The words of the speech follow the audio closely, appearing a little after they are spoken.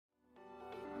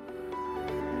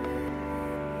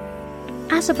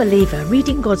As a believer,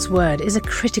 reading God's Word is a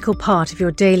critical part of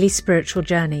your daily spiritual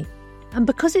journey. And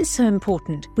because it's so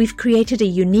important, we've created a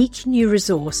unique new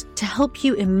resource to help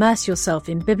you immerse yourself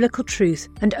in biblical truth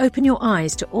and open your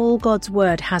eyes to all God's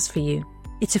Word has for you.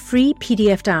 It's a free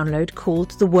PDF download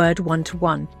called The Word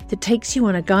 1-to-1 that takes you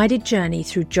on a guided journey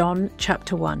through John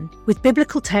chapter 1. With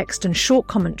biblical text and short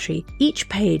commentary, each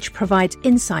page provides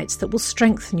insights that will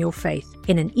strengthen your faith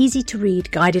in an easy-to-read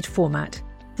guided format.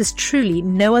 There's truly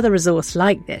no other resource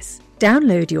like this.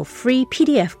 Download your free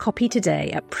PDF copy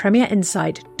today at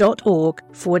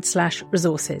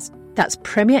premierinsight.org/resources. That's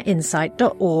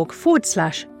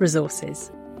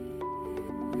premierinsight.org/resources.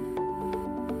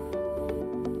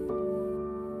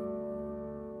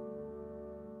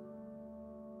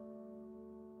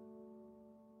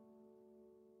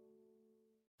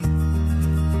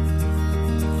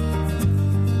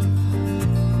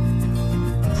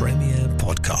 Premier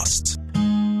Podcasts.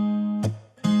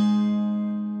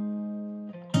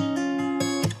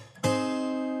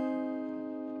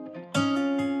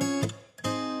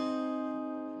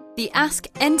 The Ask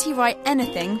N.T. Wright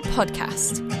Anything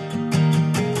podcast.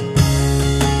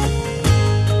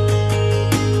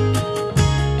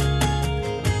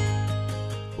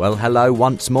 Well, hello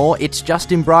once more. It's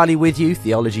Justin Brierley with you,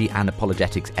 Theology and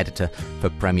Apologetics Editor for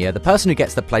Premier, the person who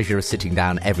gets the pleasure of sitting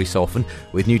down every so often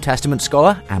with New Testament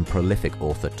scholar and prolific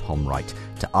author Tom Wright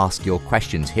to ask your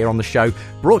questions here on the show,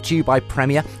 brought to you by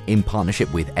Premier in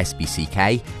partnership with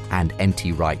SBCK and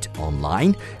NT Wright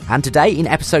Online. And today, in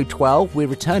episode 12, we're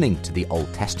returning to the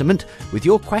Old Testament with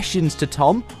your questions to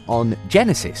Tom on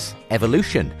Genesis,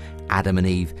 evolution, Adam and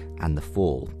Eve, and the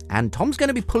fall. And Tom's going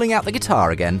to be pulling out the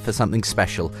guitar again for something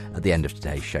special at the end of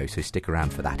today's show, so stick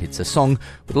around for that. It's a song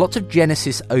with lots of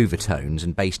Genesis overtones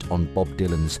and based on Bob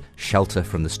Dylan's Shelter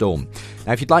from the Storm.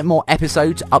 Now, if you'd like more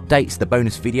episodes, updates, the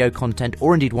bonus video content,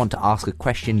 or indeed want to ask a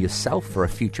question yourself for a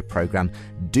future programme,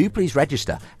 do please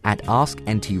register at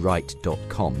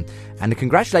asktwright.com. And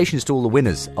congratulations to all the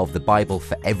winners of the Bible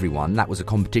for Everyone. That was a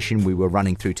competition we were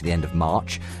running through to the end of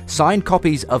March. Signed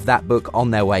copies of that book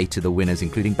on their way to the winners,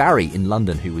 including Barry in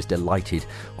London, who was delighted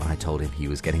when I told him he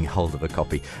was getting hold of a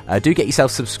copy. Do get yourself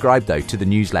subscribed, though, to the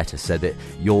newsletter so that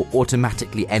you're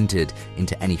automatically entered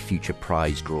into any future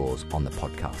prize draws on the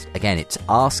podcast. Again, it's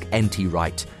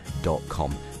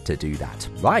asktwright.com to do that.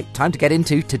 Right, time to get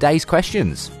into today's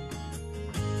questions.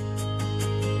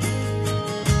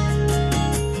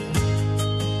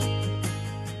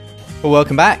 Well,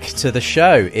 welcome back to the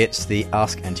show. It's the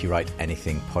Ask N.T. Wright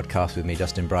Anything podcast with me,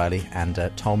 Justin Brierley,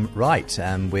 and Tom Wright.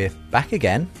 We're back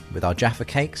again with our Jaffa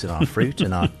cakes and our fruit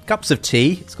and our cups of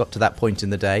tea. It's got to that point in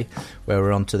the day where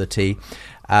we're on to the tea.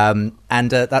 And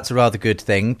that's a rather good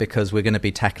thing because we're going to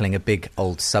be tackling a big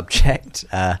old subject,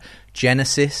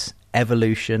 Genesis,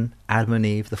 evolution, Adam and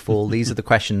Eve, the fall. These are the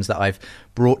questions that I've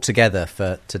brought together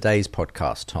for today's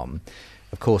podcast, Tom.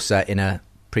 Of course, in a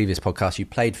previous podcast, you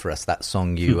played for us that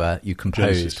song you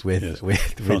composed Genesis, with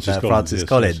Francis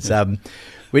Collins, yes.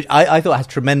 Which I thought has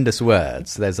tremendous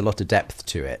words. There's a lot of depth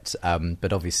to it,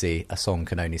 but obviously a song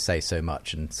can only say so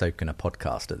much, and so can a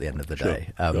podcast at the end of the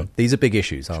day. Sure. These are big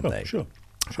issues, aren't they? Sure.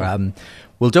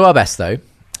 We'll do our best, though.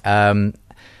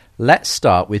 Let's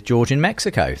start with George in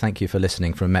Mexico. Thank you for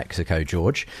listening from Mexico,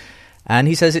 George. And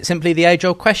he says it's simply the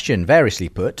age-old question, variously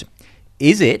put.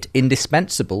 Is it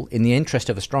indispensable in the interest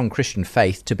of a strong Christian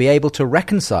faith to be able to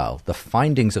reconcile the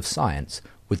findings of science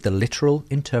with the literal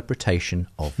interpretation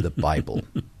of the Bible?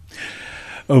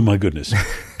 Oh, my goodness.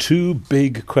 Two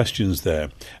big questions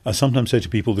there. I sometimes say to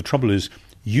people, the trouble is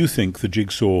you think the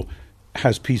jigsaw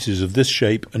has pieces of this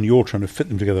shape and you're trying to fit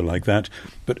them together like that,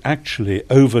 but actually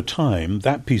over time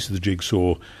that piece of the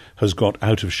jigsaw has got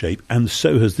out of shape and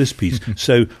so has this piece.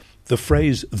 So the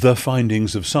phrase, the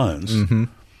findings of science,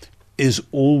 is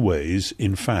always,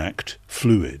 in fact,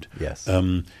 fluid. Yes.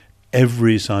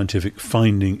 Every scientific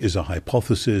finding is a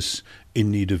hypothesis in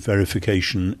need of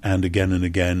verification, and again,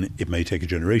 it may take a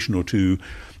generation or two,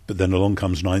 but then along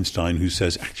comes Einstein who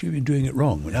says, actually, we've been doing it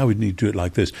wrong. Now we need to do it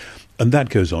like this. And that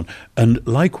goes on. And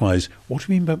likewise, what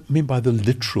do we mean by the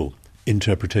literal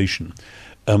interpretation?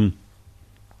 And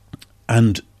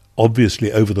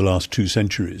obviously, over the last 2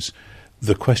 centuries,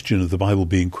 the question of the Bible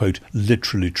being, quote,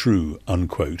 literally true,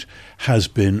 unquote, has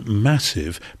been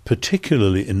massive,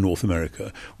 particularly in North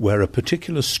America, where a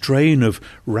particular strain of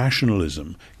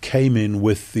rationalism came in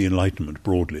with the Enlightenment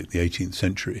broadly, the 18th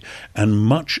century, and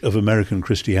much of American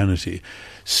Christianity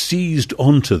seized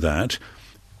onto that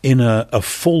in a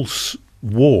false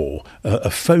war,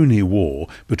 a phony war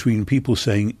between people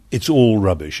saying it's all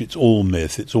rubbish, it's all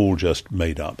myth, it's all just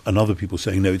made up, and other people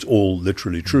saying no, it's all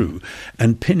literally true,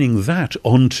 and pinning that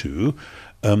onto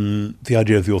the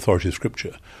idea of the authority of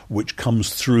Scripture, which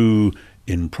comes through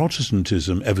in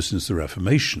Protestantism ever since the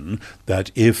Reformation,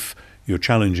 that if you're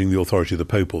challenging the authority of the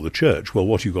Pope or the Church, well,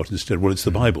 what you got instead? Well, it's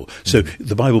the Bible. So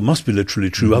the Bible must be literally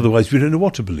true, otherwise we don't know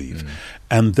what to believe.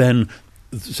 And then,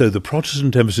 so the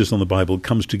Protestant emphasis on the Bible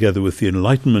comes together with the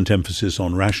Enlightenment emphasis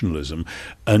on rationalism,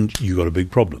 and you got a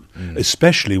big problem,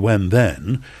 especially when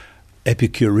then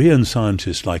Epicurean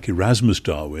scientists like Erasmus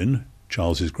Darwin,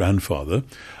 Charles's grandfather,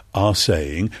 are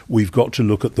saying we've got to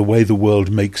look at the way the world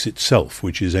makes itself,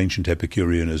 which is ancient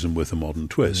Epicureanism with a modern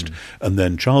twist. And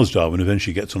then Charles Darwin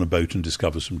eventually gets on a boat and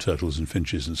discovers some turtles and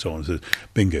finches and so on and says,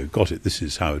 bingo, got it, this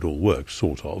is how it all works,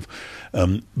 sort of.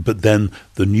 But then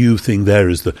the new thing there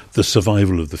is the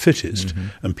survival of the fittest.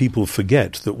 And people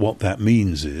forget that what that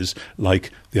means is,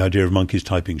 like the idea of monkeys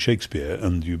typing Shakespeare,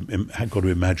 and you've got to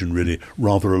imagine really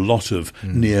rather a lot of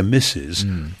near misses.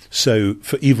 So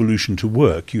for evolution to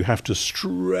work, you have to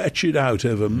stretch it out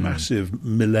over massive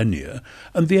millennia.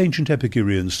 And the ancient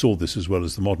Epicureans saw this as well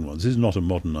as the modern ones. This is not a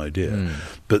modern idea.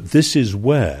 But this is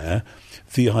where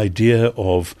the idea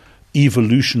of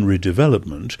evolutionary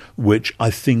development, which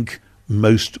I think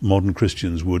most modern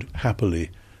Christians would happily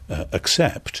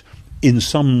accept in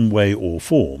some way or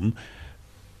form,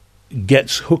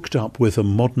 gets hooked up with a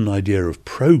modern idea of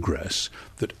progress,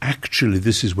 that actually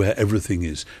this is where everything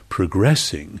is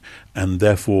progressing, and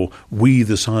therefore we,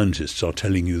 the scientists, are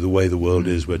telling you the way the world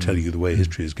is, we're telling you the way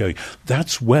history is going.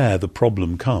 That's where the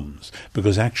problem comes,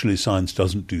 because actually science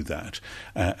doesn't do that,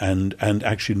 and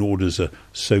actually nor does a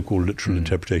so-called literal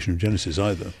interpretation of Genesis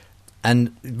either.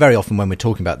 And very often when we're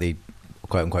talking about the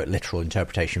quote-unquote literal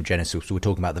interpretation of Genesis, we're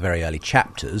talking about the very early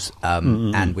chapters,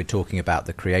 and we're talking about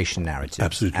the creation narrative.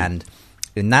 Absolutely. And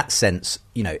in that sense,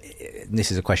 you know, this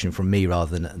is a question from me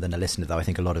rather than a listener, though I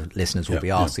think a lot of listeners will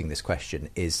be asking this question,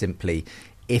 is simply,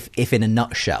 if in a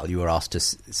nutshell you were asked to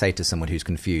say to someone who's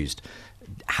confused,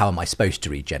 how am I supposed to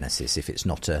read Genesis if it's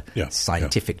not a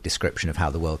scientific description of how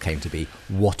the world came to be?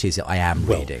 What is it I am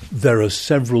reading? There are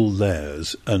several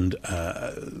layers, and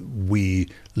we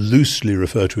loosely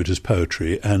refer to it as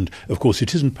poetry. And, of course,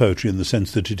 it isn't poetry in the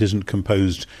sense that it isn't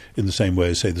composed in the same way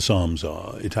as, say, the Psalms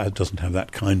are. It doesn't have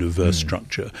that kind of verse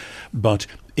structure. But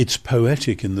it's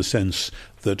poetic in the sense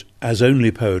that, as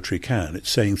only poetry can, it's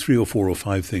saying 3 or 4 or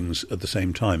 5 things at the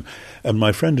same time. And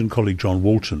my friend and colleague John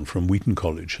Walton from Wheaton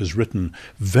College has written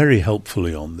very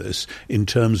helpfully on this in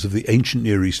terms of the ancient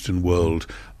Near Eastern world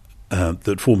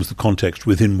that forms the context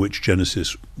within which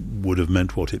Genesis would have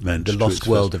meant what it meant. The Lost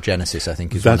World of Genesis, I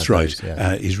think, is that's one of right. those,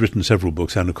 yeah. He's written several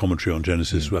books and a commentary on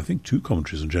Genesis. I think 2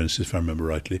 commentaries on Genesis, if I remember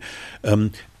rightly.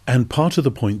 And part of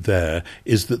the point there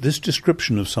is that this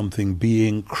description of something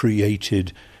being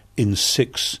created in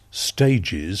 6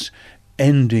 stages,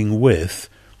 ending with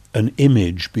an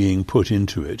image being put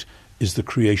into it, is the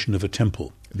creation of a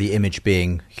temple. The image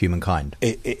being humankind.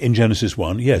 In Genesis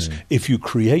 1, yes. If you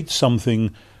create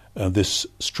something, this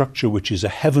structure which is a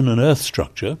heaven and earth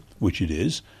structure, which it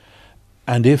is,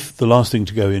 and if the last thing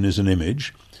to go in is an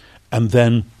image, and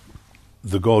then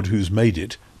the God who's made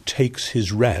it takes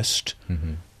his rest,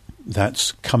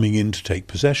 that's coming in to take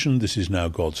possession. This is now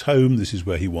God's home. This is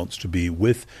where he wants to be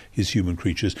with his human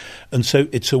creatures. And so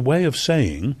it's a way of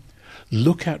saying,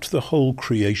 look at the whole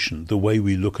creation the way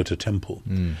we look at a temple.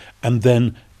 And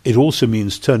then it also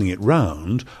means turning it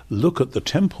round, look at the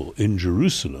temple in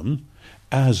Jerusalem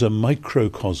as a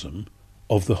microcosm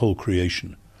of the whole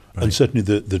creation. Right. And certainly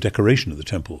the decoration of the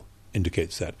temple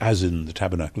indicates that, as in the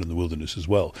tabernacle in the wilderness as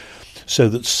well. So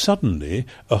that suddenly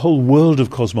a whole world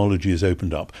of cosmology is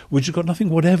opened up, which has got nothing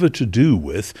whatever to do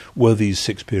with were these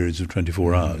 6 periods of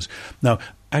 24 hours. Now,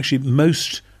 actually,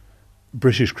 most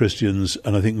British Christians,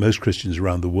 and I think most Christians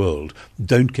around the world,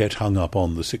 don't get hung up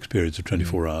on the 6 periods of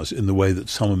 24 hours in the way that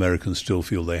some Americans still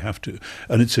feel they have to.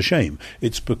 And it's a shame.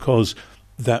 It's because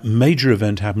that major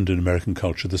event happened in American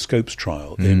culture, the Scopes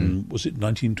trial in, was it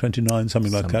 1929,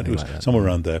 something like that? It was somewhere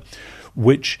around there,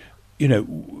 which, you know,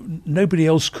 nobody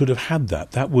else could have had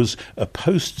that. That was a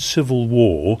post-Civil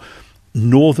War,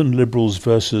 Northern liberals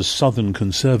versus Southern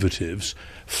conservatives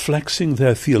flexing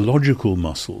their theological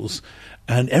muscles,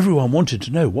 and everyone wanted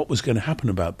to know what was going to happen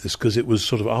about this, because it was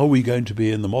sort of, are we going to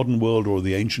be in the modern world or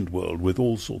the ancient world, with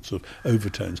all sorts of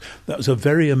overtones. That was a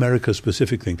very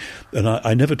America-specific thing. And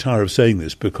I never tire of saying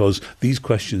this, because these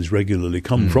questions regularly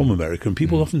come from America, and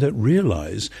people often don't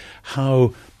realize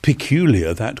how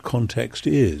peculiar that context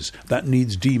is. That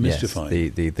needs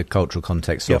demystifying. Yes, the cultural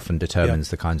context often determines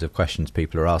the kinds of questions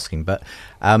people are asking. But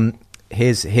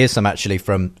here's some actually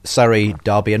from Surrey,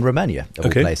 Derby and Romania, of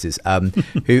all places,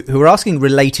 who are asking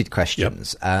related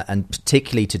questions, and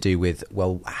particularly to do with,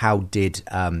 well, how did,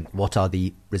 what are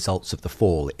the results of the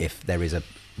fall if there is a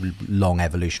long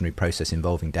evolutionary process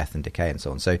involving death and decay and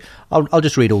so on. So I'll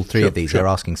just read all three of these. Sure. They're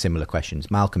asking similar questions.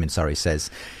 Malcolm in Surrey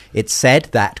says, it's said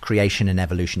that creation and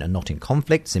evolution are not in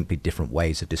conflict, simply different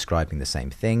ways of describing the same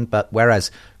thing. But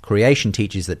whereas creation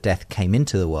teaches that death came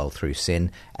into the world through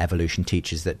sin, evolution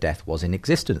teaches that death was in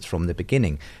existence from the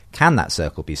beginning. Can that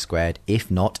circle be squared?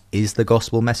 If not, is the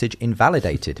gospel message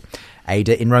invalidated?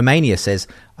 Ada in Romania says,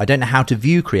 I don't know how to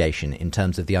view creation in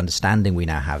terms of the understanding we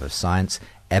now have of science.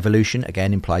 Evolution,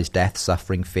 again, implies death,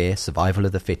 suffering, fear, survival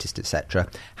of the fittest, etc.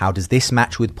 How does this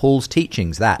match with Paul's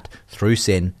teachings that, through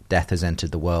sin, death has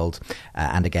entered the world,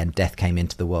 and again, death came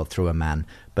into the world through a man,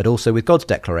 but also with God's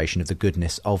declaration of the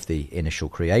goodness of the initial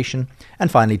creation?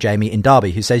 And finally, Jamie in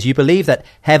Derby, who says, you believe that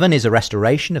heaven is a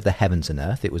restoration of the heavens and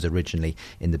earth. It was originally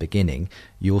in the beginning.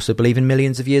 You also believe in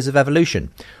millions of years of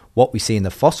evolution. What we see in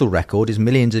the fossil record is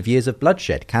millions of years of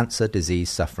bloodshed, cancer, disease,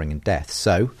 suffering and death.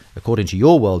 So, according to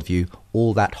your worldview,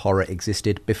 all that horror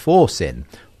existed before sin.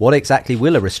 What exactly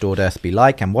will a restored earth be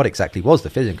like, and what exactly was the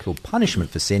physical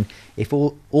punishment for sin if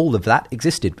all of that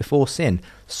existed before sin?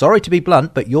 Sorry to be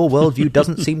blunt, but your worldview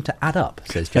doesn't seem to add up,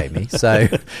 says Jamie. So,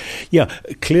 yeah,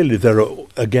 clearly there are,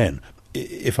 again,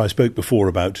 if I spoke before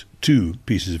about 2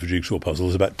 pieces of a jigsaw puzzle,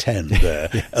 there's about 10 there,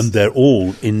 yes. And they're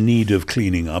all in need of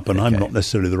cleaning up, and I'm not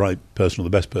necessarily the right person or the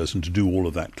best person to do all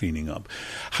of that cleaning up.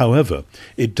 However,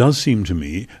 it does seem to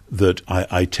me that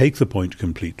I take the point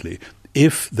completely.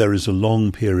 If there is a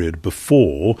long period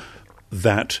before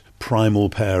that primal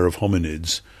pair of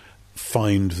hominids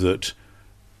find that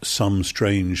some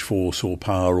strange force or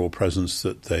power or presence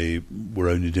that they were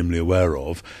only dimly aware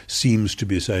of seems to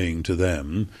be saying to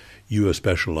them, you are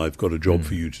special, I've got a job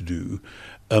for you to do.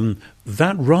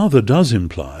 That rather does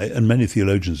imply, and many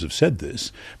theologians have said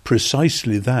this,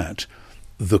 precisely that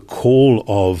the call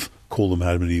them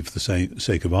Adam and Eve for the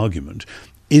sake of argument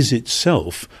is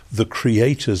itself the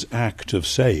Creator's act of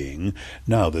saying,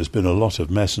 now there's been a lot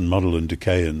of mess and muddle and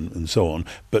decay and so on,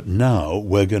 but now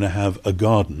we're going to have a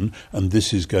garden and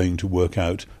this is going to work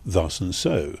out thus and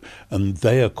so. And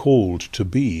they are called to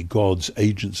be God's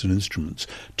agents and instruments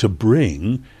to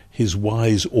bring his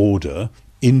wise order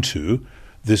into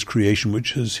this creation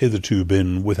which has hitherto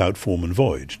been without form and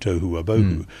void, tohu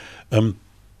wabohu.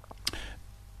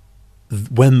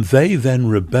 When they then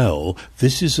rebel,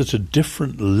 this is at a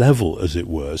different level, as it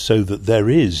were, so that there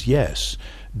is, yes,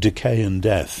 decay and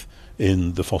death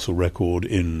in the fossil record,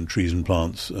 in trees and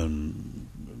plants and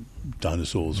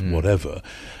dinosaurs, whatever.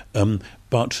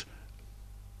 But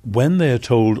when they are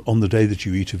told, on the day that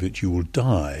you eat of it, you will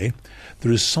die,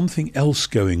 there is something else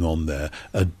going on there,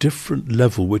 a different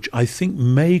level, which I think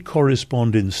may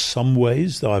correspond in some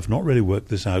ways, though I've not really worked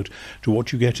this out, to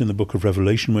what you get in the book of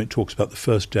Revelation when it talks about the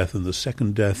first death and the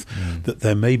second death, that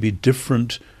there may be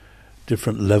different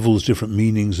levels, different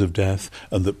meanings of death,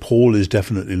 and that Paul is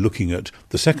definitely looking at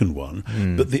the second one.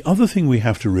 But the other thing we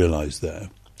have to realize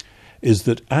there is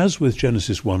that as with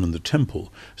Genesis 1 and the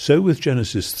temple, so with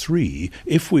Genesis 3,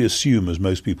 if we assume, as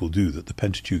most people do, that the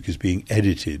Pentateuch is being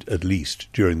edited at least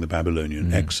during the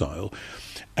Babylonian exile,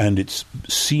 and it's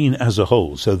seen as a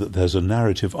whole, so that there's a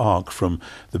narrative arc from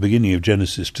the beginning of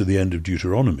Genesis to the end of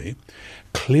Deuteronomy,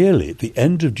 clearly the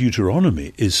end of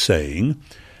Deuteronomy is saying,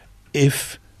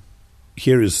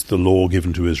 here is the law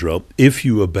given to Israel. If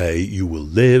you obey, you will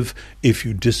live. If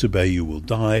you disobey, you will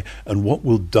die. And what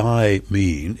will die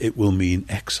mean? It will mean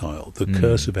exile, the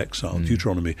curse of exile.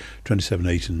 Deuteronomy 27,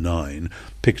 8 and 9,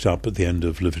 picked up at the end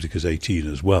of Leviticus 18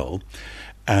 as well.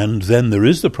 And then there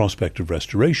is the prospect of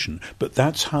restoration. But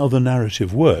that's how the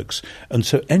narrative works. And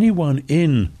so anyone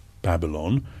in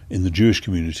Babylon, in the Jewish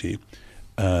community,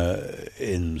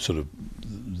 in sort of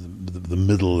the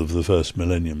middle of the first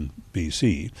millennium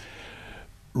BC,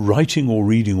 writing or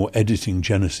reading or editing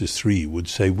Genesis 3 would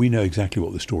say, we know exactly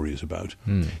what the story is about.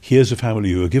 Here's a family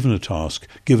who are given a task,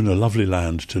 given a lovely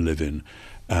land to live in,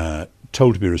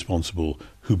 told to be responsible,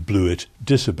 who blew it,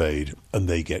 disobeyed, and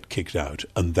they get kicked out.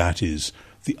 And that is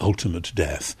the ultimate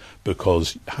death,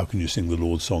 because how can you sing the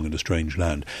Lord's song in a strange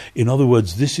land? In other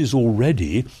words, this is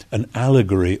already an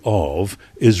allegory of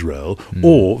Israel,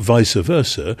 or vice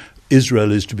versa.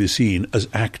 Israel is to be seen as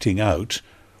acting out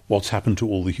what's happened to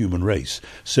all the human race.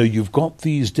 So you've got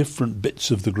these different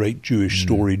bits of the great Jewish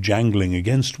story jangling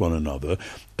against one another,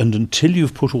 and until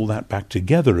you've put all that back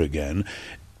together again,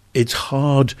 it's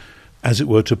hard, as it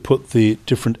were, to put the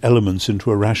different elements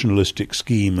into a rationalistic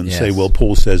scheme and say, well,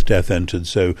 Paul says death entered,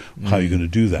 so how are you going to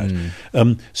do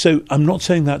that? So I'm not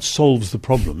saying that solves the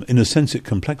problem. In a sense, it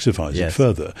complexifies it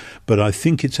further, but I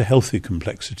think it's a healthy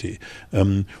complexity,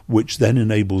 which then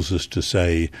enables us to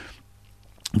say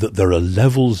that there are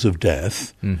levels of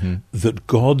death that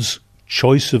God's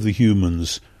choice of the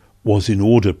humans was in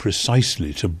order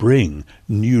precisely to bring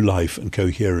new life and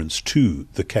coherence to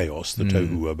the chaos, the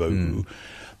tohu wabohu,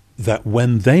 that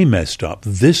when they messed up,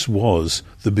 this was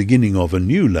the beginning of a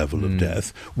new level of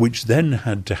death, which then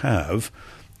had to have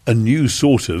a new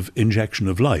sort of injection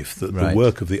of life, that the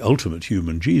work of the ultimate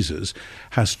human, Jesus,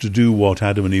 has to do what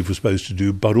Adam and Eve were supposed to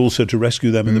do, but also to rescue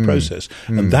them in the process.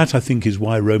 And that, I think, is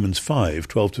why Romans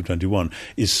 5:12-21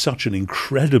 is such an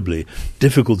incredibly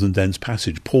difficult and dense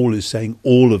passage. Paul is saying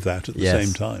all of that at the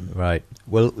same time. Right.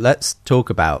 Well, let's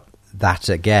talk about that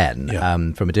again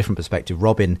from a different perspective.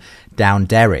 Robin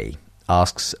Downderry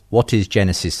asks, what is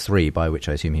Genesis 3, by which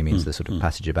I assume he means the sort of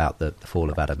passage about the fall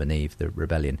of Adam and Eve, the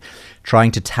rebellion,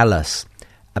 trying to tell us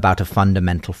about a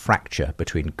fundamental fracture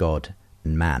between God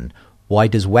and man? Why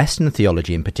does Western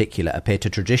theology in particular appear to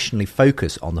traditionally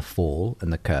focus on the fall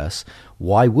and the curse?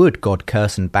 Why would God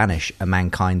curse and banish a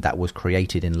mankind that was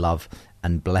created in love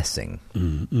and blessing?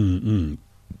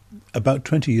 About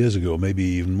 20 years ago, or maybe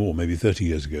even more, maybe 30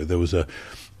 years ago, there was an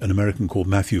American called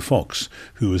Matthew Fox,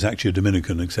 who was actually a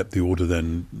Dominican, except the order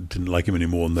then didn't like him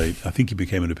anymore, and I think he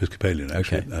became an Episcopalian,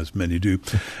 actually, as many do.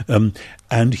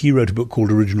 And he wrote a book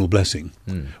called Original Blessing,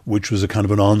 which was a kind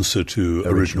of an answer to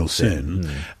Original Sin.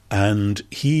 And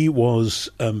he was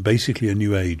basically a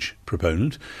New Age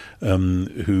proponent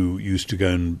who used to go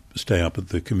and stay up at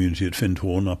the community at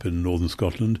Findhorn up in northern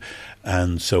Scotland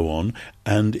and so on.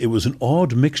 And it was an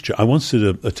odd mixture. I once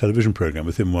did a television program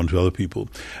with him and one or two other people,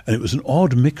 and it was an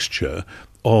odd mixture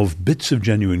of bits of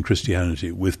genuine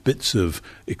Christianity with bits of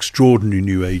extraordinary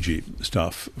New Agey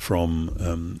stuff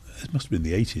from, it must have been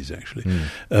the 80s, actually.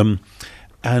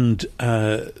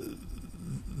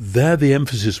 There the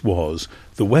emphasis was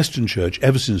the Western Church,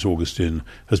 ever since Augustine,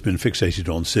 has been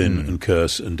fixated on sin and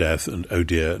curse and death and oh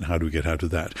dear, and how do we get out of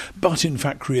that? But in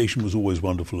fact, creation was always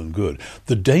wonderful and good.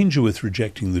 The danger with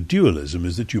rejecting the dualism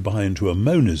is that you buy into a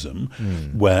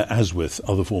monism, where, as with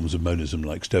other forms of monism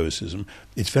like Stoicism,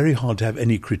 it's very hard to have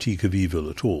any critique of evil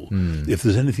at all. If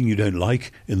there's anything you don't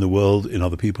like in the world, in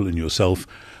other people, in yourself,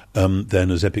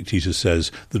 then, as Epictetus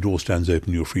says, the door stands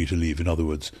open, you're free to leave. In other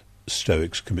words,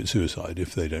 Stoics commit suicide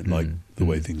if they don't like the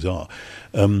way things are.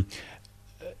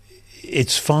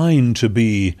 It's fine to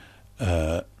be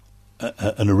an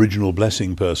original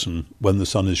blessing person when the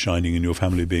sun is shining and your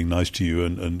family being nice to you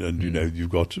and you know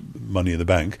you've got money in the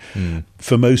bank.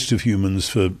 For most of humans,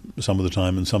 for some of the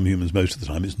time, and some humans most of the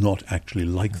time, it's not actually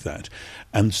like that.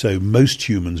 And so most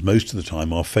humans most of the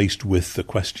time are faced with the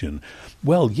question,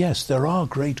 well, yes, there are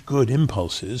great good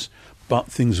impulses,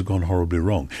 but things have gone horribly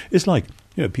wrong. It's like,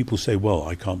 you know, people say, well,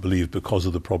 I can't believe because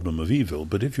of the problem of evil.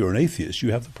 But if you're an atheist,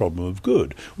 you have the problem of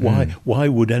good. Why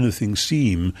would anything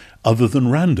seem other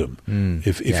than random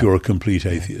if you're a complete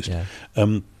atheist?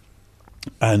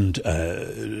 And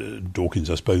Dawkins,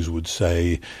 I suppose, would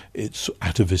say it's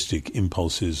atavistic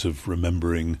impulses of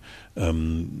remembering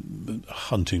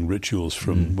hunting rituals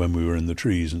from when we were in the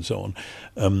trees and so on,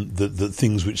 that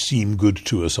things which seem good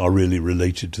to us are really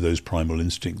related to those primal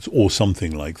instincts or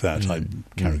something like that. I'm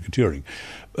caricaturing.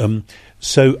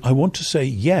 So I want to say,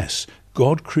 yes,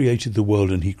 God created the world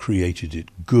and he created it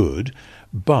good,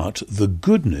 but the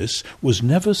goodness was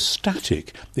never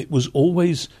static. It was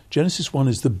always, Genesis 1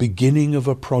 is the beginning of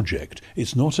a project.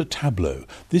 It's not a tableau.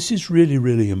 This is really,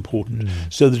 really important.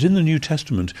 So that in the New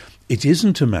Testament, it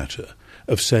isn't a matter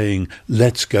of saying,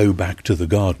 let's go back to the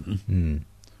garden.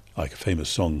 Like a famous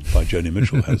song by Joni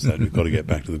Mitchell has that, we've got to get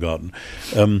back to the garden.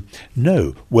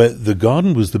 No, where the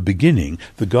garden was the beginning,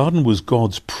 the garden was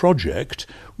God's project,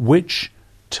 which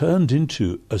turned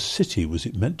into a city. Was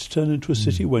it meant to turn into a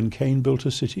city when Cain built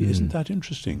a city? Isn't that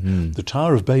interesting? The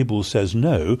Tower of Babel says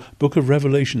no. Book of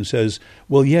Revelation says,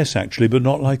 well, yes, actually, but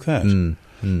not like that.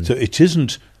 So it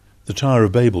isn't the Tower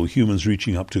of Babel, humans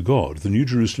reaching up to God. The New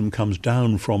Jerusalem comes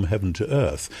down from heaven to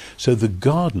earth. So the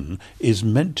garden is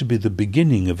meant to be the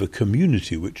beginning of a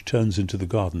community which turns into the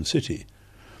garden city.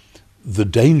 The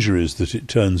danger is that it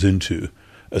turns into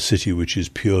a city which is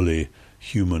purely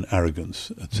human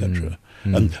arrogance, etc.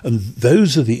 And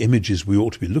those are the images we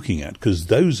ought to be looking at, because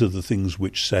those are the things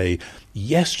which say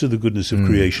yes to the goodness of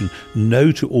creation,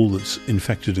 no to all that's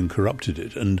infected and corrupted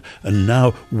it. And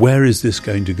now, where is this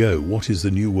going to go? What is the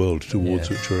new world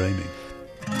towards which we're aiming?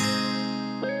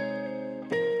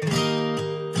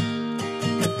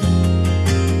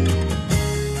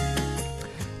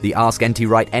 The Ask NT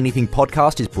Wright Anything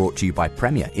podcast is brought to you by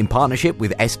Premier in partnership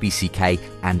with SBCK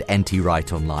and NT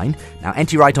Wright Online. Now,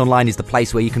 NT Wright Online is the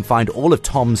place where you can find all of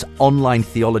Tom's online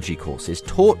theology courses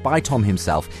taught by Tom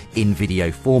himself in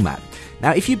video format.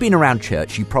 Now, if you've been around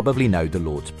church, you probably know the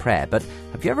Lord's Prayer, but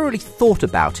have you ever really thought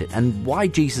about it and why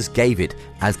Jesus gave it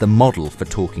as the model for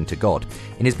talking to God?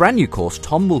 In his brand new course,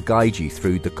 Tom will guide you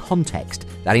through the context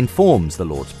that informs the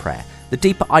Lord's Prayer, the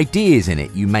deeper ideas in it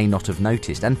you may not have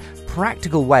noticed, and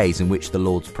practical ways in which the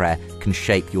Lord's Prayer can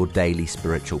shape your daily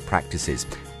spiritual practices.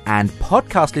 And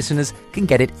podcast listeners can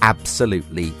get it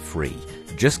absolutely free.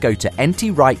 Just go to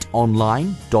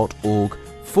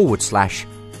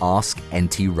ntwrightonline.org/Ask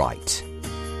NT Wright.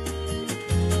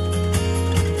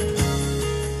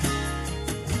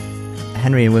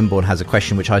 Henry in Wimborne has a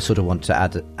question which I sort of want to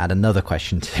add another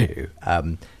question to.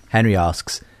 Henry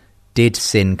asks, did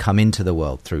sin come into the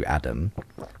world through Adam?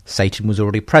 Satan was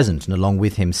already present, and along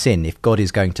with him sin. If God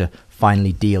is going to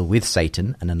finally deal with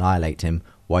Satan and annihilate him,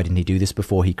 why didn't he do this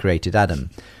before he created Adam?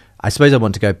 I suppose I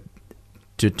want to go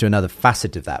to another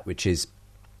facet of that, which is,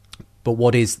 but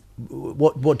what do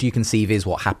you conceive is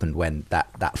what happened when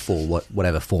that fall,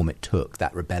 whatever form it took,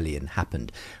 that rebellion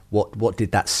happened? What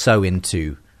did that sow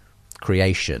into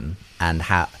creation, and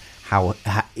how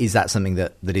is that something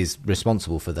that is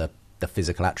responsible for the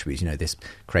physical attributes, this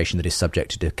creation that is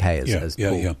subject to decay, as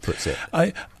Paul puts it?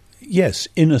 Yes,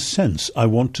 in a sense, I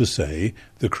want to say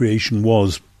the creation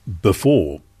was,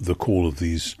 before the call of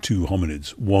these two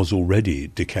hominids, was already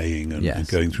decaying and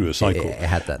going through a cycle. It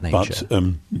had that nature.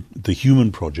 But the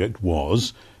human project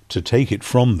was to take it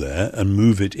from there and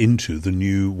move it into the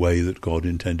new way that God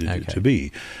intended it to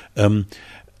be.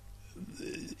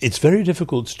 It's very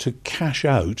difficult to cash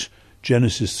out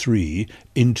Genesis 3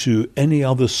 into any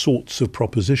other sorts of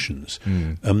propositions.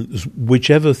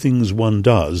 Whichever things one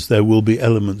does, there will be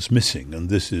elements missing, and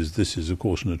this is of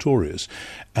course notorious.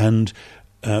 And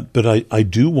but I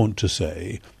do want to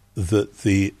say that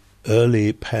the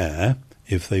early pair,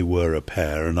 if they were a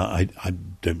pair, and I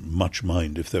don't much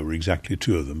mind if there were exactly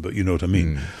two of them, but you know what I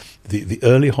mean. The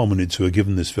early hominids who are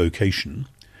given this vocation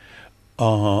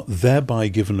are thereby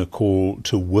given a call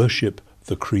to worship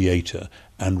the Creator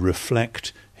and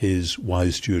reflect his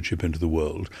wise stewardship into the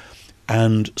world.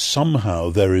 And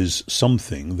somehow there is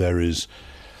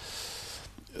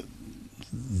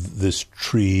this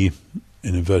tree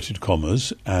in inverted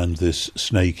commas and this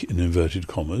snake in inverted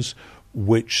commas,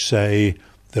 which say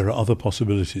there are other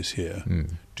possibilities here.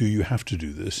 Do you have to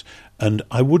do this? And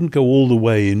I wouldn't go all the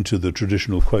way into the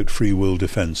traditional, quote, free will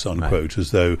defense, unquote,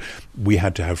 as though we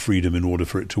had to have freedom in order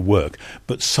for it to work.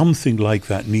 But something like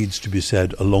that needs to be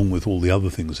said along with all the other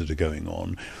things that are going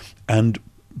on. And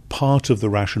part of the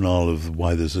rationale of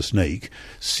why there's a snake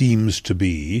seems to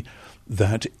be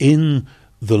that in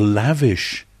the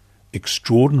lavish,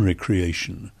 extraordinary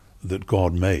creation that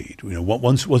God made,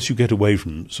 once you get away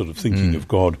from sort of thinking of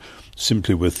God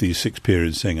simply with these 6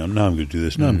 periods saying, now I'm going to do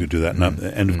this, now I'm going to do that, now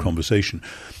end of conversation.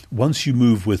 Once you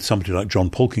move with somebody like John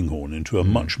Polkinghorne into a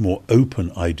much more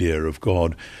open idea of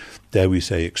God, dare we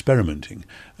say, experimenting,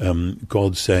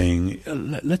 God saying,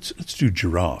 let's do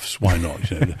giraffes, why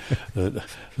not?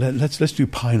 Let's do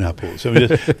pineapples. I mean,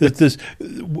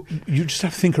 you just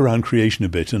have to think around creation a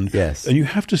bit, and you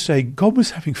have to say God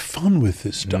was having fun with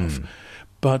this stuff.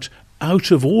 But out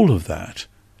of all of that,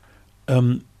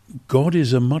 God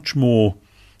is a much more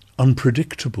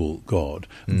unpredictable God.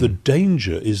 The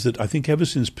danger is that I think ever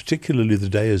since particularly the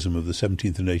deism of the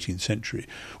 17th and 18th century,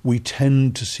 we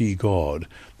tend to see God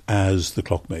as the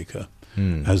clockmaker,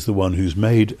 as the one who's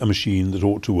made a machine that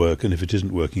ought to work, and if it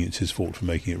isn't working, it's his fault for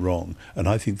making it wrong. And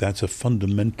I think that's a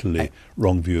fundamentally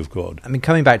wrong view of God. I mean,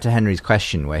 coming back to Henry's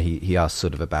question where he asked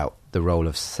sort of about the role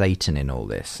of Satan in all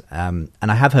this, and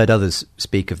I have heard others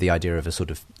speak of the idea of a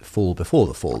sort of fall before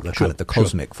the fall, the kind of the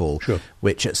cosmic fall,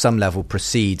 which at some level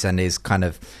precedes and is kind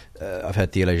of, I've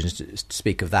heard theologians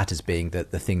speak of that as being the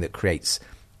thing that creates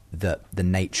the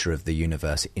nature of the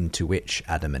universe into which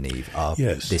Adam and Eve are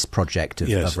this project of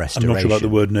restoration. I'm not sure about the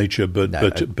word nature, but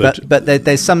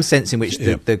there's some sense in which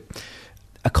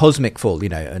a cosmic fall,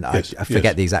 and I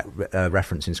forget the exact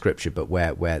reference in Scripture, but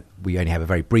where we only have a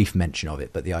very brief mention of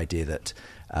it, but the idea that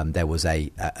there was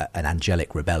an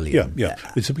angelic rebellion.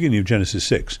 It's the beginning of Genesis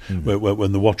 6, where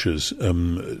when the Watchers,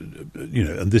 and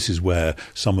this is where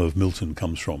some of Milton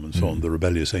comes from and so on, the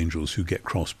rebellious angels who get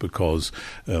cross because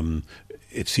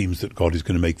it seems that God is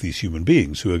going to make these human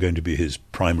beings who are going to be his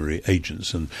primary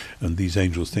agents, and these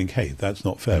angels think, hey, that's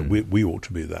not fair, we ought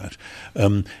to be that.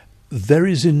 There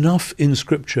is enough in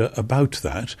Scripture about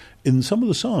that, in some of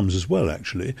the Psalms as well,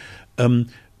 actually,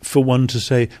 for one to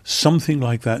say something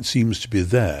like that seems to be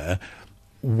there.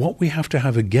 what we have to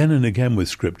have again and again with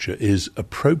Scripture is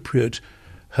appropriate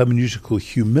hermeneutical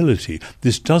humility.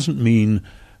 This doesn't mean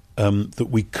that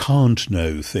we can't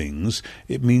know things.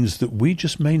 It means that we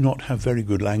just may not have very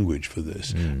good language for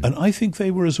this. And I think they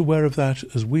were as aware of that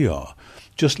as we are.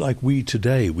 Just like we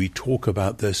today, we talk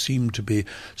about there seem to be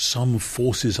some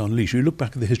forces unleashed. You look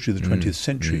back at the history of the 20th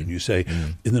century and you say,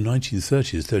 in the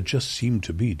 1930s, there just seemed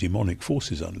to be demonic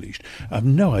forces unleashed. I have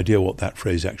no idea what that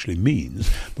phrase actually means,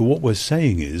 but what we're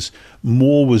saying is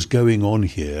more was going on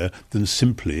here than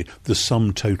simply the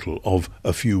sum total of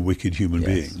a few wicked human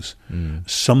beings.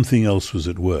 Something else was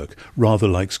at work, rather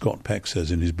like Scott Peck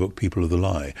says in his book, People of the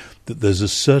Lie, that there's a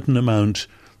certain amount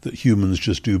that humans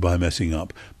just do by messing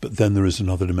up, but then there is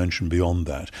another dimension beyond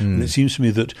that. And it seems to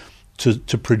me that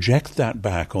to project that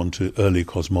back onto early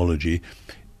cosmology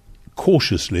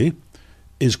cautiously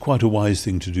is quite a wise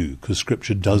thing to do, because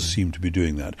Scripture does seem to be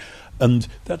doing that. And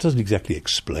that doesn't exactly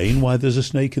explain why there's a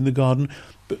snake in the garden,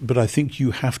 but I think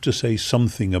you have to say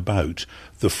something about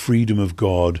the freedom of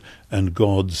God and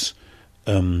God's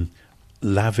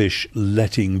lavish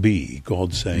letting be,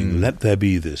 God saying, let there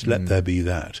be this, let there be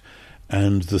that.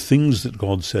 And the things that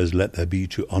God says, let there be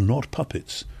to, are not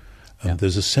puppets.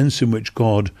 There's a sense in which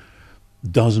God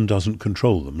does and doesn't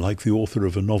control them, like the author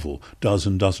of a novel does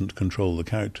and doesn't control the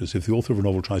characters. If the author of a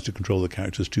novel tries to control the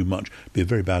characters too much, it'd be a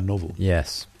very bad novel.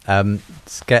 Yes.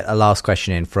 Let's get a last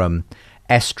question in from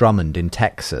S. Drummond in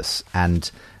Texas.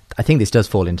 And I think this does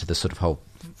fall into the sort of whole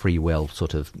free will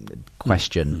sort of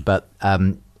question. But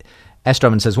S.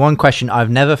 Drummond says, one question I've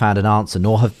never found an answer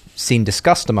nor have seen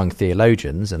discussed among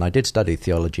theologians, and I did study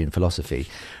theology and philosophy,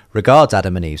 regards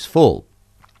Adam and Eve's fall.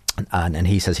 And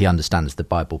he says he understands the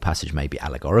Bible passage may be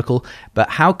allegorical, but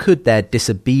how could their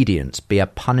disobedience be a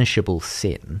punishable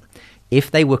sin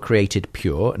if they were created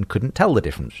pure and couldn't tell the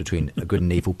difference between good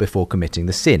and evil before committing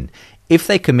the sin? If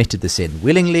they committed the sin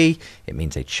willingly, it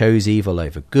means they chose evil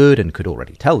over good and could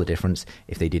already tell the difference.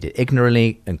 If they did it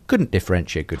ignorantly and couldn't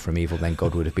differentiate good from evil, then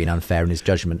God would have been unfair in his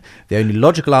judgment. The only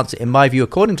logical answer, in my view,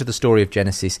 according to the story of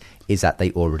Genesis, is that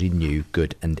they already knew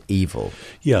good and evil.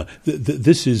 Yeah,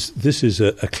 this is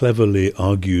a cleverly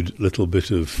argued little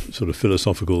bit of sort of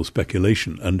philosophical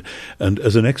speculation. And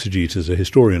as an exegete, as a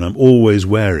historian, I'm always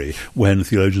wary when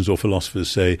theologians or philosophers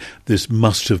say this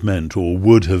must have meant or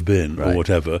would have been or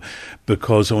whatever,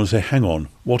 because I want to say, hang on,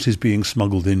 what is being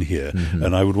smuggled in here?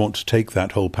 And I would want to take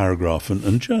that whole paragraph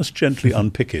and just gently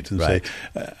unpick it and say,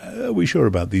 are we sure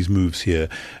about these moves here?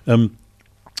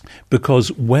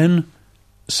 Because when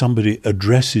somebody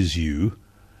addresses you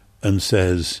and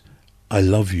says, I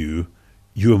love you,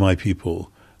 you are my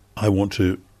people, I want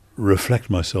to reflect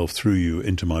myself through you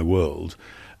into my world,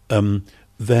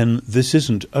 then this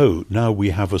isn't, now we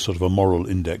have a sort of a moral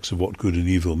index of what good and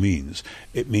evil means.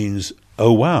 It means,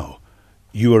 oh, wow,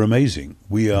 you are amazing.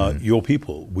 We are your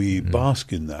people. We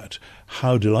bask in that.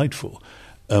 How delightful.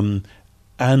 And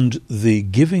the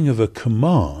giving of a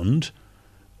command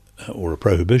or a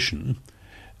prohibition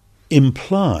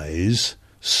implies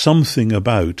something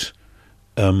about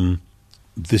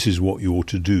this is what you ought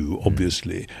to do,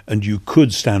 obviously. And you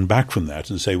could stand back from that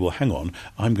and say, well, hang on,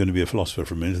 I'm going to be a philosopher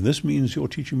for a minute, and this means you're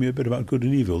teaching me a bit about good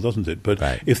and evil, doesn't it? But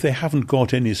if they haven't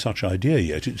got any such idea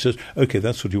yet, it says, okay,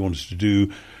 that's what you want us to do,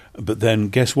 but then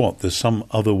guess what? There's some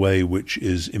other way which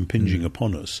is impinging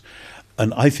upon us.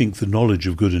 And I think the knowledge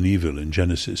of good and evil in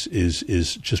Genesis is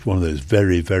just one of those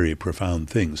very, very profound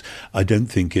things. I don't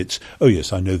think it's, oh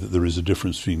yes, I know that there is a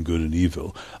difference between good and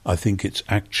evil. I think it's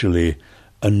actually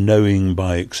a knowing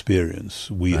by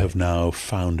experience. We have now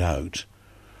found out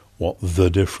what the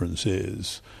difference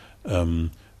is.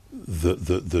 That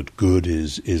good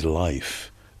is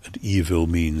life, and evil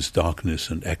means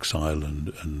darkness and exile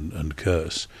and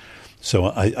curse. So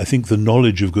I think the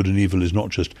knowledge of good and evil is not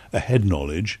just a head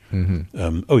knowledge.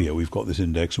 We've got this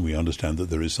index and we understand that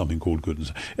there is something called good.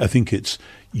 And I think it's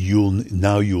you'll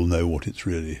know what it's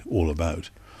really all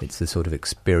about. It's the sort of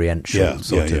experiential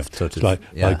sort of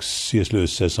like C.S.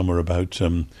 Lewis says somewhere about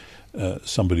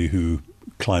somebody who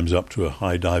climbs up to a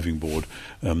high diving board,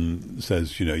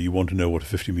 says, you want to know what a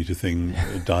 50-meter thing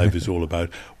dive is all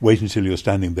about, wait until you're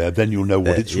standing there, then you'll know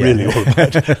what it's really all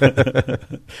about.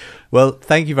 Well,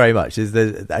 thank you very much.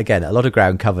 There's, again, a lot of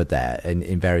ground covered there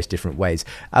in various different ways.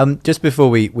 Just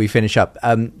before we finish up,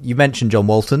 you mentioned John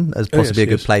Walton as possibly a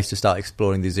good place to start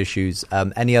exploring these issues.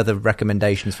 Any other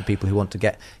recommendations for people who want to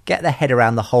get their head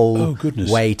around the whole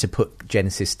way to put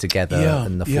Genesis together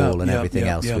and the fall and everything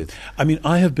else? With? I mean,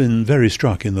 I have been very struck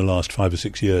struck in the last 5 or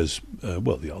 6 years,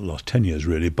 the last 10 years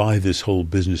really, by this whole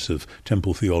business of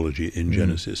temple theology in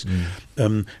Genesis.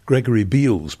 Gregory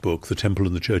Beale's book, The Temple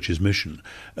and the Church's Mission,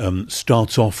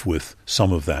 starts off with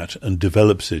some of that and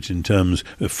develops it in terms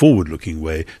of a forward-looking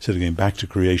way, instead of going back to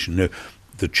creation. No,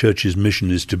 the church's mission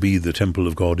is to be the temple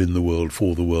of God in the world,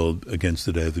 for the world, against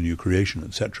the day of the new creation,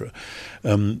 etc.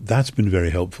 That's been very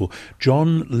helpful.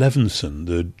 John Levinson,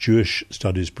 the Jewish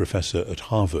studies professor at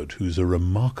Harvard, who's a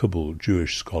remarkable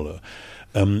Jewish scholar,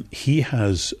 he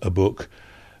has a book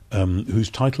whose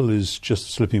title is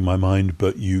just slipping my mind,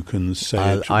 but you can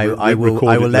say it. I will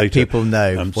let later. People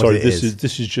know. I'm sorry, this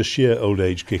is just sheer old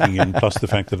age kicking in, plus the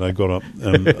fact that I got up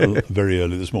very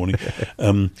early this morning.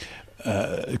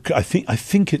 I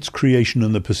think it's Creation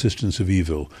and the Persistence of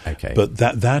Evil. Okay. But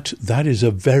that is a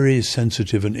very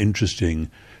sensitive and interesting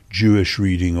Jewish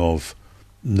reading of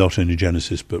not only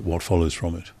Genesis but what follows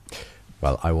from it.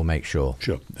 Well, I will make sure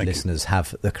listeners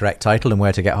have the correct title and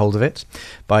where to get hold of it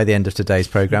by the end of today's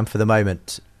programme. For the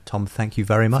moment, Tom, thank you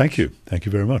very much. Thank you. Thank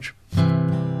you very much.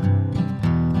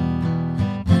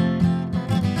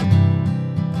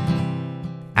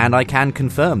 And I can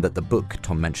confirm that the book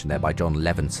Tom mentioned there by John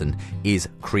Levinson is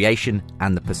Creation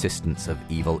and the Persistence of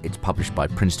Evil. It's published by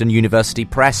Princeton University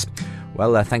Press.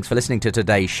 Well, thanks for listening to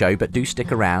today's show, but do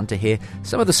stick around to hear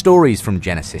some of the stories from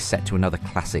Genesis, set to another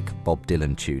classic Bob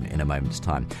Dylan tune in a moment's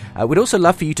time. We'd also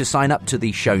love for you to sign up to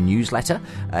the show newsletter.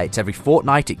 It's every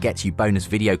fortnight. It gets you bonus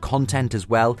video content as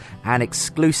well, and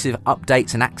exclusive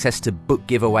updates and access to book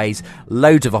giveaways.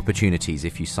 Loads of opportunities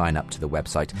if you sign up to the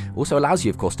website. Also allows you,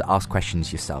 of course, to ask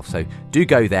questions yourself. So do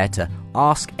go there to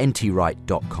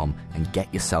askntwright.com and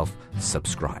get yourself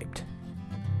subscribed.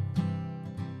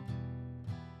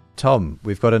 Tom,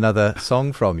 we've got another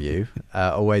song from you.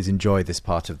 Always enjoy this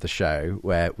part of the show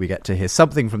where we get to hear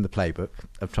something from the playbook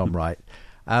of Tom Wright.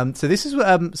 So this is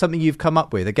something you've come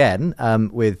up with, again,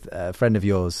 with a friend of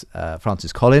yours,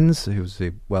 Francis Collins, who's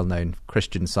a well-known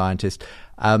Christian scientist,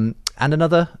 and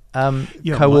another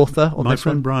co-author. My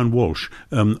friend Brian Walsh.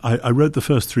 I wrote the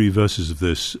first 3 verses of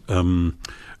this.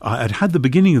 I had the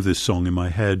beginning of this song in my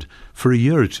head for a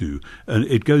year or two, and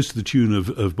it goes to the tune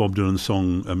of Bob Dylan's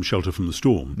song "Shelter from the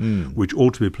Storm," which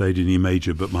ought to be played in E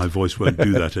major, but my voice won't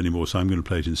do that anymore, so I'm going to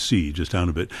play it in C, just down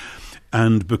a bit.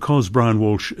 And because Brian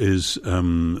Walsh is,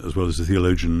 as well as a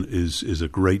theologian, is a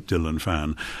great Dylan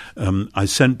fan, I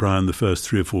sent Brian the first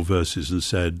 3 or 4 verses and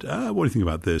said, what do you think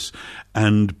about this?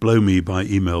 And blow me, by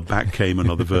email, back came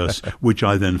another verse, which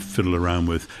I then fiddle around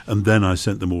with. And then I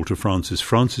sent them all to Francis.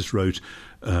 Francis wrote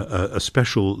a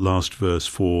special last verse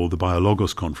for the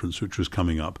Biologos conference, which was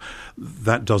coming up.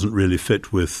 That doesn't really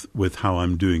fit with how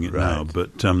I'm doing it now.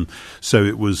 But so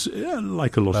it was,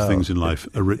 like a lot of things in life,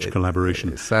 a rich collaboration.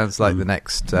 It sounds like the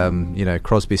next,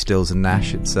 Crosby, Stills and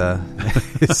Nash.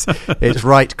 It's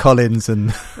Wright, Collins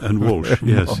and Walsh.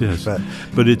 Yes.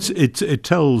 But it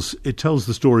tells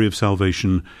the story of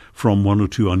salvation from 1 or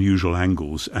 2 unusual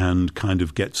angles and kind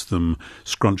of gets them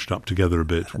scrunched up together a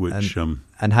bit, which.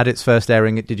 And had its first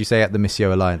airing, did you say, at the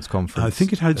Missio Alliance conference? I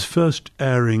think it had its first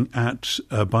airing at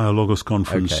a Biologos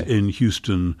conference in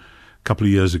Houston a couple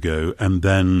of years ago, and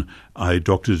then I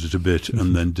doctored it a bit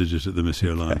and then did it at the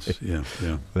Missio Alliance. Yeah.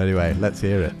 Well, anyway, let's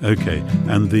hear it. Okay,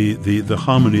 and the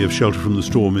harmony of Shelter from the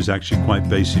Storm is actually quite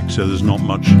basic, so there's not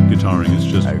much guitaring, it's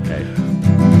just... Okay.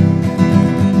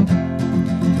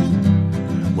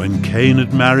 When Cain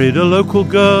had married a local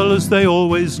girl, as they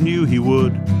always knew he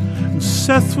would, and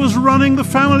Seth was running the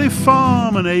family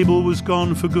farm, and Abel was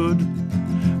gone for good.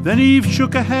 Then Eve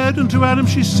shook her head, and to Adam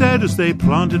she said, as they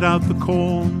planted out the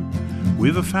corn,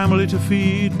 "We've a family to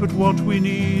feed, but what we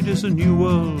need is a new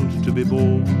world to be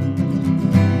born."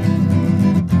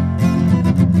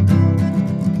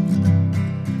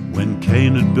 When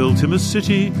Cain had built him a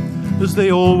city, as they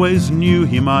always knew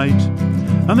he might,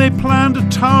 and they planned a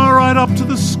tower right up to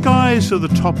the sky so the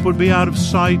top would be out of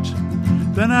sight,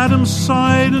 then Adam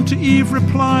sighed and to Eve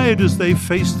replied as they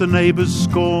faced the neighbour's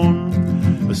scorn,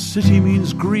 "A city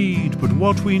means greed, but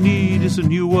what we need is a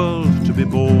new world to be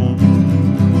born."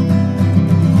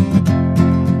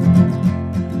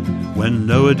 When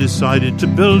Noah decided to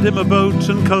build him a boat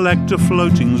and collect a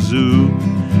floating zoo,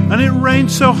 and it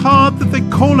rained so hard that they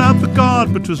called out the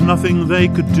guard, but 'twas nothing they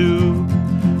could do,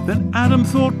 then Adam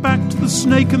thought back to the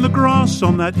snake in the grass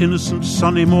on that innocent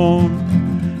sunny morn,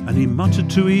 and he muttered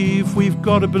to Eve, "We've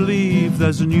got to believe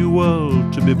there's a new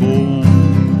world to be born."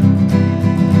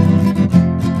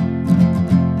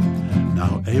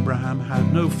 Now Abraham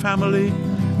had no family,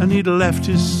 and he'd left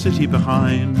his city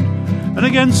behind, and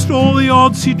against all the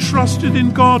odds he trusted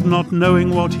in God, not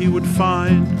knowing what he would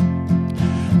find.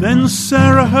 Then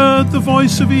Sarah heard the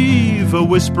voice of Eve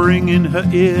whispering in her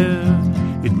ear,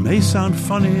 "It may sound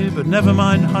funny, but never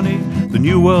mind, honey, the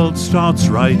new world starts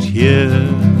right here."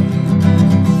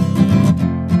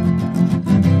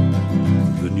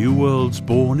 The new world's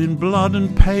born in blood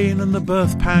and pain, and the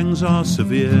birth pangs are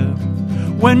severe.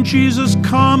 When Jesus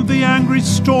calmed the angry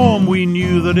storm, we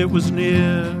knew that it was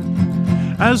near.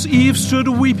 As Eve stood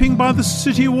weeping by the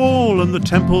city wall and the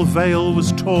temple veil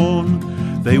was torn,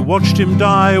 they watched him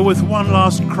die with one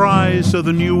last cry so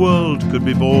the new world could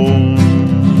be born.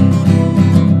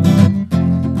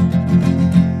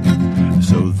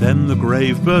 So then the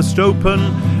grave burst open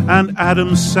and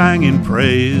Adam sang in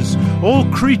praise. All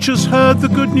creatures heard the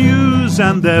good news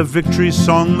and their victory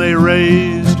song they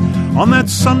raised. On that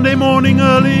Sunday morning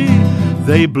early,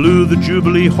 they blew the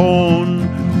Jubilee horn.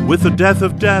 With the death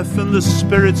of death and the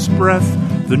Spirit's breath,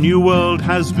 the new world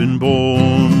has been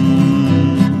born.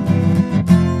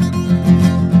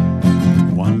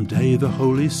 One day the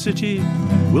holy city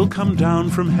will come down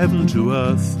from heaven to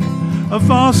earth, a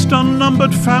vast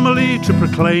unnumbered family to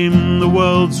proclaim the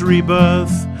world's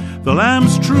rebirth. The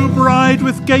Lamb's true bride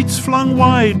with gates flung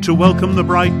wide to welcome the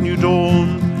bright new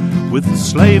dawn. With the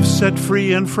slaves set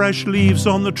free and fresh leaves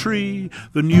on the tree,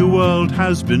 the new world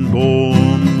has been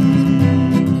born.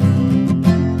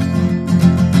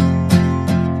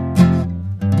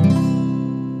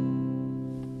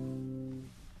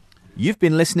 You've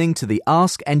been listening to the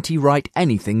Ask N.T. Wright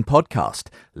Anything podcast.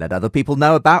 Let other people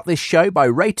know about this show by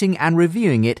rating and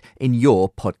reviewing it in your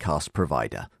podcast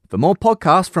provider. For more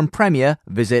podcasts from Premier,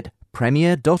 visit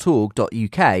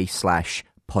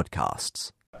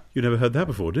premier.org.uk/podcasts. You never heard that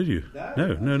before, did you?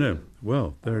 No.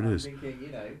 Well, there it is.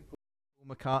 Thinking,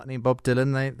 Paul McCartney and Bob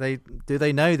Dylan,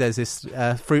 they know there's this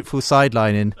fruitful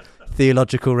sideline in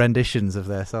theological renditions of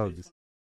their songs.